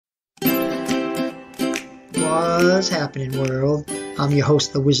What's happening, world? I'm your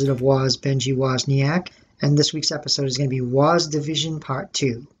host, the Wizard of Waz, Benji Wozniak, and this week's episode is going to be Wanda Vision Part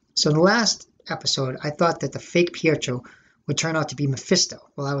 2. So in the last episode, I thought that the fake Pietro would turn out to be Mephisto.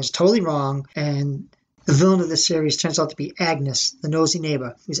 Well, I was totally wrong, and the villain of this series turns out to be Agnes, the nosy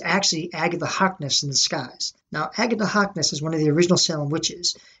neighbor, who's actually Agatha Harkness in disguise. Now, Agatha Harkness is one of the original Salem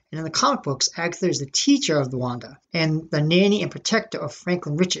witches, and in the comic books, Agatha is the teacher of the Wanda and the nanny and protector of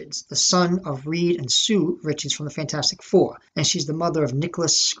Franklin Richards, the son of Reed and Sue Richards from the Fantastic Four, and she's the mother of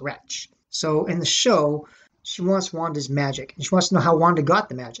Nicholas Scratch. So in the show, she wants Wanda's magic, and she wants to know how Wanda got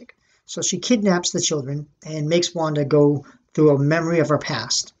the magic. So she kidnaps the children and makes Wanda go through a memory of her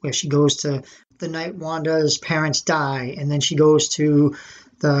past, where she goes to the night Wanda's parents die, and then she goes to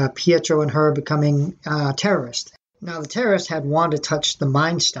the Pietro and her becoming terrorists. Now, the terrorist had Wanda touch the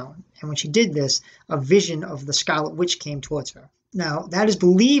Mind Stone, and when she did this, a vision of the Scarlet Witch came towards her. Now, that is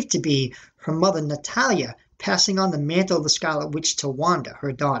believed to be her mother, Natalia, passing on the mantle of the Scarlet Witch to Wanda,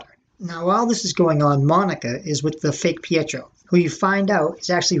 her daughter. Now, while this is going on, Monica is with the fake Pietro, who you find out is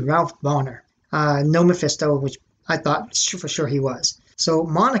actually Ralph Bonner, no Mephisto, which I thought for sure he was. So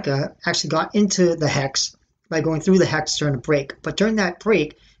Monica actually got into the hex by going through the hex during a break, but during that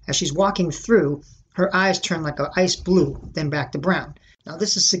break, as she's walking through, her eyes turn like an ice blue, then back to brown. Now,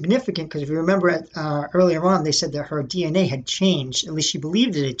 this is significant because if you remember earlier on, they said that her DNA had changed. At least she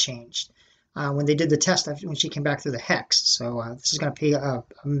believed it had changed when they did the test when she came back through the hex. So this is going to play a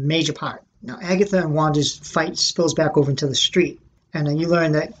major part. Now, Agatha and Wanda's fight spills back over into the street. And you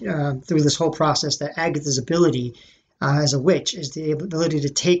learn that through this whole process that Agatha's ability as a witch is the ability to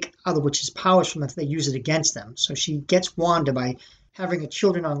take other witches' powers from them if they use it against them. So she gets Wanda by having her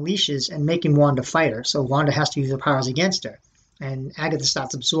children on leashes and making Wanda fight her. So Wanda has to use her powers against her. And Agatha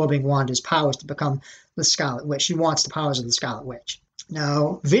starts absorbing Wanda's powers to become the Scarlet Witch. She wants the powers of the Scarlet Witch.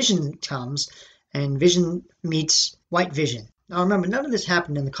 Now, Vision comes, and Vision meets White Vision. Now, remember, none of this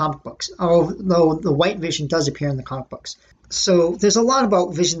happened in the comic books, although the White Vision does appear in the comic books. So there's a lot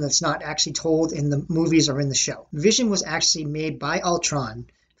about Vision that's not actually told in the movies or in the show. Vision was actually made by Ultron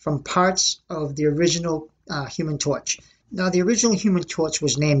from parts of the original Human Torch. Now, the original Human Torch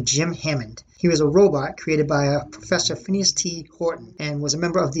was named Jim Hammond. He was a robot created by Professor Phineas T. Horton and was a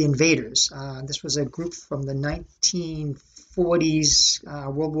member of the Invaders. This was a group from the 1940s,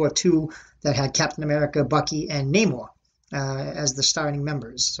 World War II, that had Captain America, Bucky, and Namor as the starting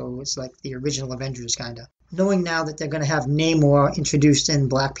members. So it's like the original Avengers, kind of. Knowing now that they're going to have Namor introduced in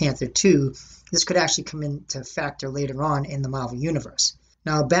Black Panther 2, this could actually come into factor later on in the Marvel Universe.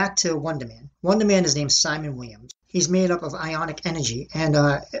 Now, back to Wonder Man. Wonder Man is named Simon Williams. He's made up of ionic energy, and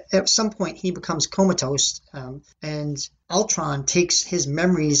at some point he becomes comatose, and Ultron takes his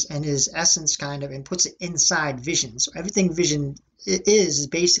memories and his essence kind of and puts it inside Vision. So everything Vision is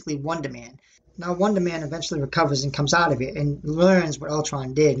basically Wonder Man. Now Wonder Man eventually recovers and comes out of it and learns what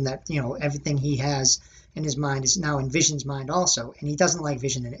Ultron did, and that, you know, everything he has in his mind is now in Vision's mind also, and he doesn't like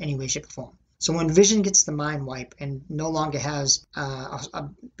Vision in any way, shape, or form. So when Vision gets the mind wipe and no longer has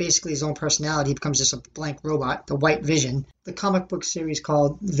basically his own personality, he becomes just a blank robot, the White Vision. The comic book series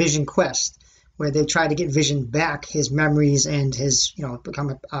called Vision Quest, where they try to get Vision back his memories and his,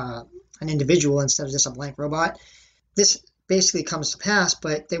 become an individual instead of just a blank robot. This basically comes to pass,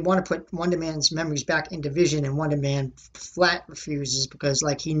 but they want to put Wonder Man's memories back into Vision, and Wonder Man flat refuses because,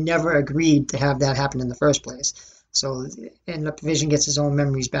 he never agreed to have that happen in the first place. So, end up Vision gets his own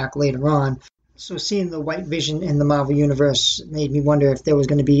memories back later on. So seeing the White Vision in the Marvel Universe made me wonder if there was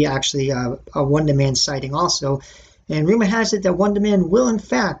going to be actually a Wonder Man sighting also. And rumor has it that Wonder Man will in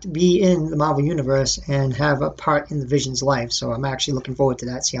fact be in the Marvel Universe and have a part in the Vision's life. So I'm actually looking forward to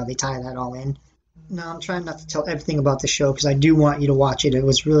that, see how they tie that all in. Now, I'm trying not to tell everything about the show because I do want you to watch it. It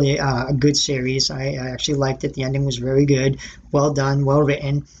was really a good series. I actually liked it. The ending was very good. Well done, well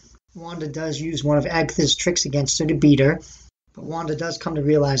written. Wanda does use one of Agatha's tricks against her to beat her, but Wanda does come to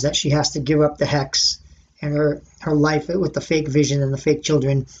realize that she has to give up the hex and her life with the fake Vision and the fake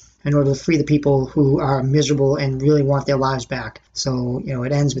children in order to free the people who are miserable and really want their lives back. So,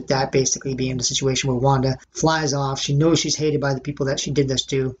 it ends with that basically being the situation where Wanda flies off. She knows she's hated by the people that she did this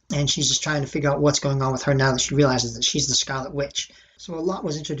to, and she's just trying to figure out what's going on with her now that she realizes that she's the Scarlet Witch. So a lot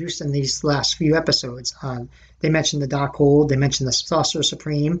was introduced in these last few episodes. They mentioned the Darkhold, they mentioned the Sorcerer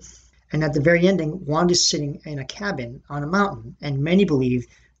Supreme, and at the very ending, Wanda's sitting in a cabin on a mountain, and many believe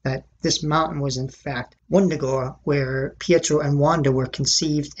that this mountain was in fact Wundagore, where Pietro and Wanda were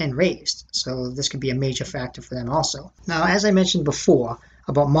conceived and raised. So this could be a major factor for them also. Now, as I mentioned before,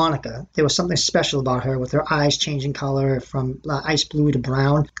 about Monica. There was something special about her with her eyes changing color from ice blue to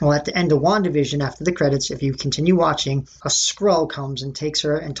brown. Well, at the end of Wanda Vision, after the credits, if you continue watching, a Skrull comes and takes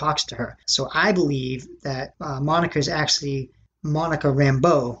her and talks to her. So I believe that Monica is actually Monica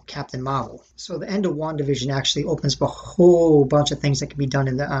Rambeau, Captain Marvel. So the end of WandaVision actually opens up a whole bunch of things that can be done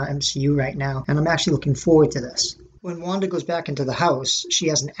in the MCU right now, and I'm actually looking forward to this. When Wanda goes back into the house, she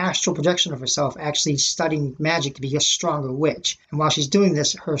has an astral projection of herself actually studying magic to be a stronger witch. And while she's doing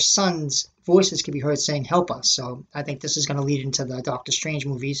this, her son's voices can be heard saying, "Help us." So I think this is going to lead into the Doctor Strange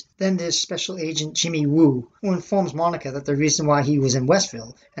movies. Then there's Special Agent Jimmy Woo, who informs Monica that the reason why he was in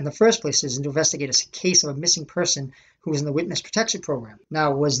Westville in the first place is to investigate a case of a missing person who was in the Witness Protection Program.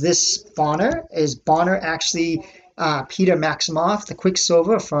 Now, was this Bonner? Is Bonner actually Peter Maximoff, the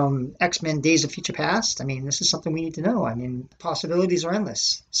Quicksilver from X-Men Days of Future Past? I mean, this is something we need to know. I mean, possibilities are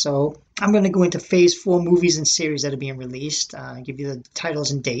endless. So I'm going to go into Phase 4 movies and series that are being released, give you the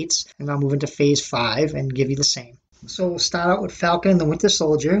titles and dates, and I'll move into Phase 5 and give you the same. So we'll start out with Falcon and the Winter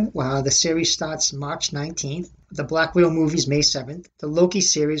Soldier. The series starts March 19th. The Black Widow movies May 7th. The Loki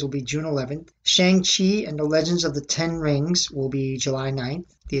series will be June 11th. Shang-Chi and the Legends of the Ten Rings will be July 9th.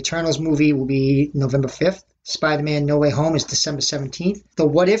 The Eternals movie will be November 5th. Spider-Man No Way Home is December 17th. The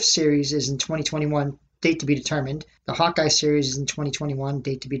What If series is in 2021, date to be determined. The Hawkeye series is in 2021,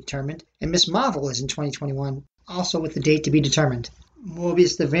 date to be determined. And Miss Marvel is in 2021, also with the date to be determined.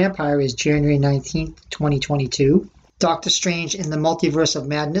 Morbius the Vampire is January 19th, 2022. Doctor Strange in the Multiverse of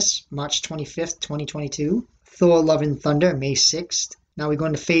Madness, March 25th, 2022. Thor Love and Thunder, May 6th. Now we go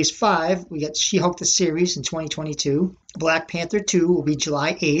into Phase 5. We got She-Hulk the series in 2022. Black Panther 2 will be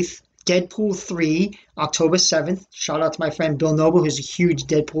July 8th. Deadpool 3, October 7th. Shout out to my friend Bill Noble, who's a huge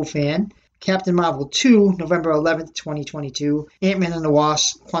Deadpool fan. Captain Marvel 2, November 11th, 2022. Ant-Man and the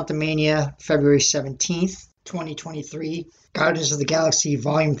Wasp, Quantumania, February 17th, 2023. Guardians of the Galaxy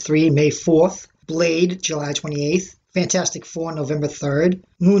Volume 3, May 4th. Blade, July 28th. Fantastic Four, November 3rd.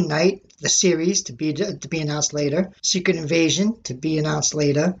 Moon Knight, the series, to be announced later. Secret Invasion, to be announced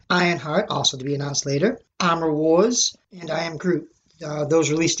later. Ironheart, also to be announced later. Armor Wars, and I Am Groot. Those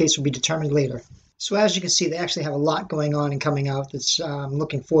release dates will be determined later. So as you can see, they actually have a lot going on and coming out. I'm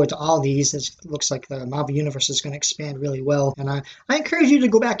looking forward to all these. It looks like the Marvel Universe is going to expand really well. And I encourage you to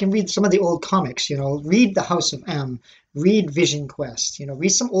go back and read some of the old comics. Read The House of M. Read Vision Quest. Read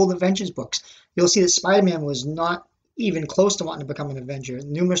some old Avengers books. You'll see that Spider-Man was not even close to wanting to become an Avenger.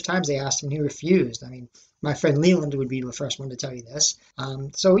 Numerous times they asked him, and he refused. I mean, my friend Leland would be the first one to tell you this.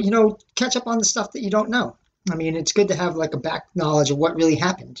 So catch up on the stuff that you don't know. I mean, it's good to have like a back knowledge of what really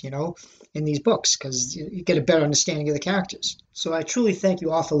happened, in these books, because you get a better understanding of the characters. So I truly thank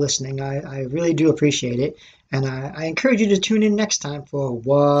you all for listening. I really do appreciate it. And I encourage you to tune in next time for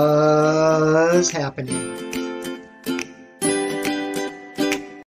What's Happening.